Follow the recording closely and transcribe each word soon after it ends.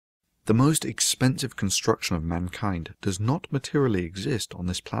The most expensive construction of mankind does not materially exist on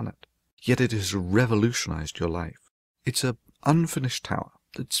this planet, yet it has revolutionized your life. It's an unfinished tower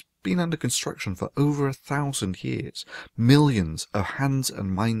that's been under construction for over 1,000 years. Millions of hands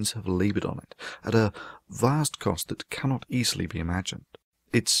and minds have laboured on it, at a vast cost that cannot easily be imagined.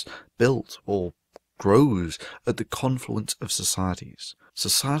 It's built, or grows, at the confluence of societies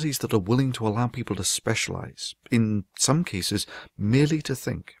that are willing to allow people to specialise, in some cases merely to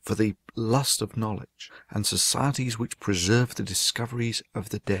think, for the lust of knowledge, and societies which preserve the discoveries of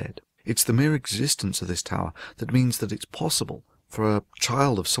the dead. It's the mere existence of this tower that means that it's possible for a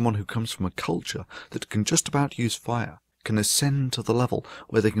child of someone who comes from a culture that can just about use fire, can ascend to the level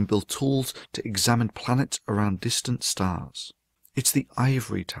where they can build tools to examine planets around distant stars. It's the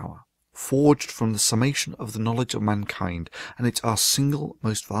ivory tower, forged from the summation of the knowledge of mankind, and it's our single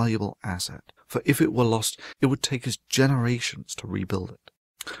most valuable asset, for if it were lost, it would take us generations to rebuild it.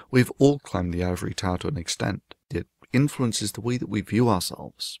 We've all climbed the ivory tower to an extent. It influences the way that we view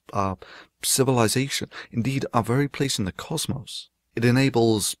ourselves, our civilization, indeed our very place in the cosmos. It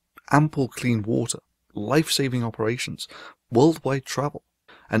enables ample clean water, life-saving operations, worldwide travel,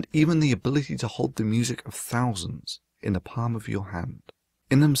 and even the ability to hold the music of thousands in the palm of your hand.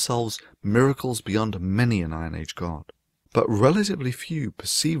 In themselves, miracles beyond many an Iron Age god. But relatively few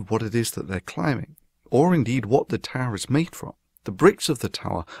perceive what it is that they're climbing, or indeed what the tower is made from. The bricks of the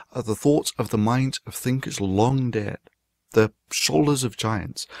tower are the thoughts of the minds of thinkers long dead, the shoulders of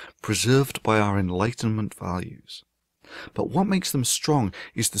giants, preserved by our Enlightenment values. But what makes them strong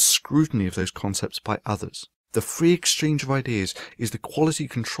is the scrutiny of those concepts by others. The free exchange of ideas is the quality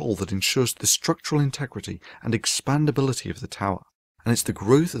control that ensures the structural integrity and expandability of the tower. And it's the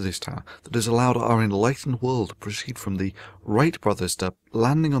growth of this tower that has allowed our enlightened world to proceed from the Wright brothers to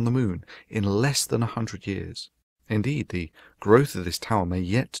landing on the moon in less than 100 years. Indeed, the growth of this tower may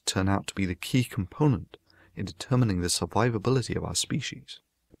yet turn out to be the key component in determining the survivability of our species.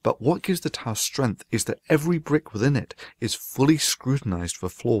 But what gives the tower strength is that every brick within it is fully scrutinized for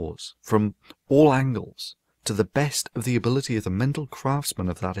flaws, from all angles, to the best of the ability of the mental craftsmen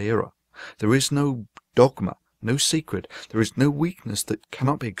of that era. There is no dogma, no secret, there is no weakness that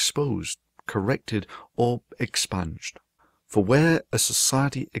cannot be exposed, corrected, or expunged. For where a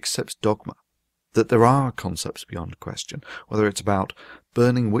society accepts dogma, that there are concepts beyond question, whether it's about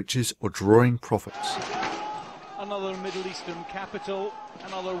burning witches or drawing prophets. Another Middle Eastern capital,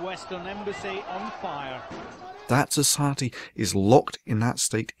 another Western embassy on fire. That society is locked in that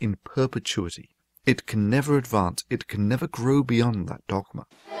state in perpetuity. It can never advance, it can never grow beyond that dogma.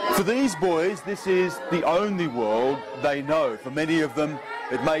 For these boys, this is the only world they know. For many of them,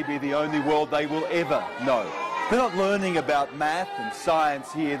 it may be the only world they will ever know. They're not learning about math and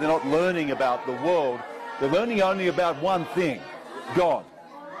science here. They're not learning about the world. They're learning only about one thing: God,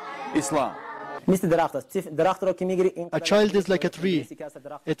 Islam. A child is like a tree.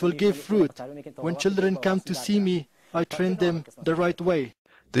 It will give fruit. When children come to see me, I train them the right way.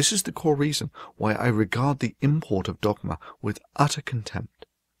 This is the core reason why I regard the import of dogma with utter contempt.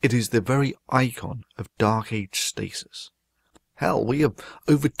 It is the very icon of Dark Age stasis. Hell, we have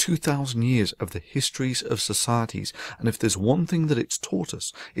over 2,000 years of the histories of societies, and if there's one thing that it's taught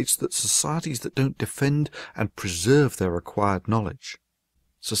us, it's that societies that don't defend and preserve their acquired knowledge,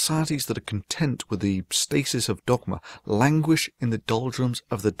 societies that are content with the stasis of dogma, languish in the doldrums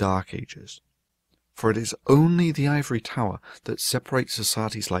of the Dark Ages. For it is only the ivory tower that separates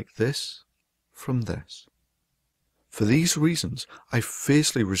societies like this from this. For these reasons, I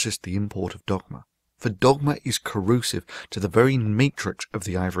fiercely resist the import of dogma, for dogma is corrosive to the very matrix of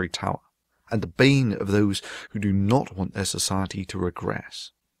the ivory tower, and the bane of those who do not want their society to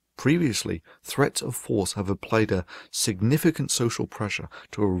regress. Previously, threats of force have applied a significant social pressure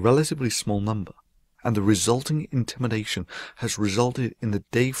to a relatively small number, and the resulting intimidation has resulted in the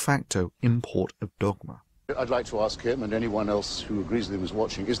de facto import of dogma. I'd like to ask him, and anyone else who agrees with him is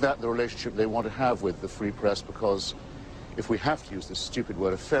watching, is that the relationship they want to have with the free press? Because if we have to use this stupid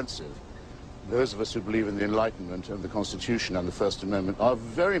word offensive, those of us who believe in the Enlightenment and the Constitution and the First Amendment are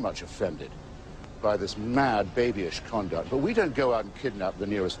very much offended by this mad, babyish conduct. But we don't go out and kidnap the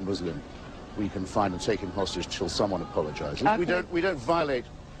nearest Muslim we can find and take him hostage till someone apologizes. Okay. We don't violate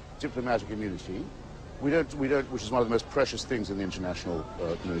diplomatic immunity. We don't, which is one of the most precious things in the international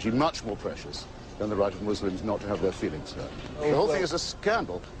community, much more precious than the right of Muslims not to have their feelings hurt. The whole thing is a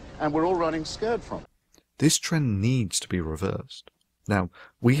scandal, and we're all running scared from it. This trend needs to be reversed. Now,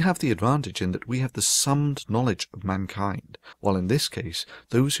 we have the advantage in that we have the summed knowledge of mankind, while in this case,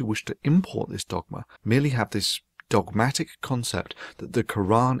 those who wish to import this dogma merely have this dogmatic concept that the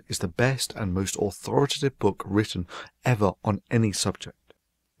Quran is the best and most authoritative book written ever on any subject.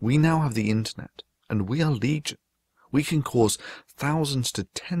 We now have the internet, and we are legion. We can cause thousands to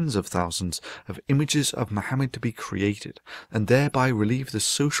tens of thousands of images of Mohammed to be created, and thereby relieve the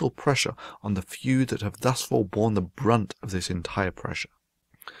social pressure on the few that have thus far borne the brunt of this entire pressure.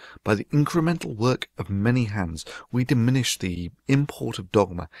 By the incremental work of many hands, we diminish the import of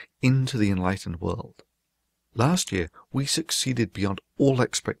dogma into the enlightened world. Last year, we succeeded beyond all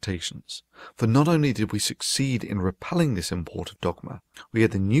expectations, for not only did we succeed in repelling this import of dogma, we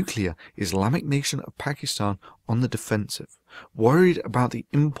had the nuclear Islamic nation of Pakistan on the defensive, worried about the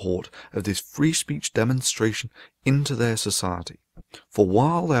import of this free speech demonstration into their society. For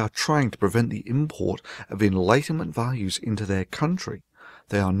while they are trying to prevent the import of Enlightenment values into their country,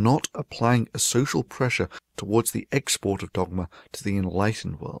 they are not applying a social pressure towards the export of dogma to the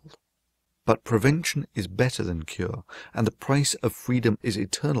enlightened world. But prevention is better than cure, and the price of freedom is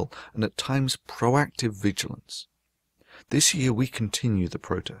eternal and at times proactive vigilance. This year we continue the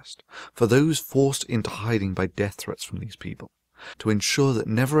protest, for those forced into hiding by death threats from these people, to ensure that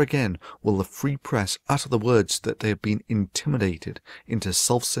never again will the free press utter the words that they have been intimidated into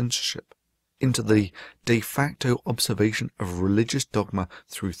self-censorship, into the de facto observation of religious dogma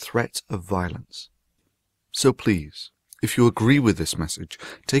through threats of violence. So please, if you agree with this message,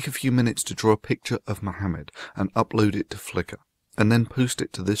 take a few minutes to draw a picture of Mohammed and upload it to Flickr, and then post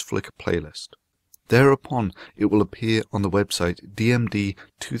it to this Flickr playlist. Thereupon, it will appear on the website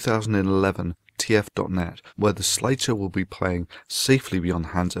dmd2011tf.net, where the slideshow will be playing safely beyond the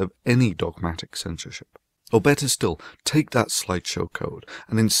hands of any dogmatic censorship. Or better still, take that slideshow code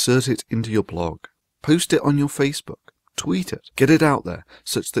and insert it into your blog. Post it on your Facebook. Tweet it. Get it out there,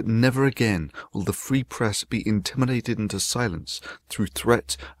 such that never again will the free press be intimidated into silence through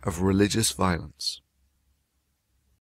threat of religious violence.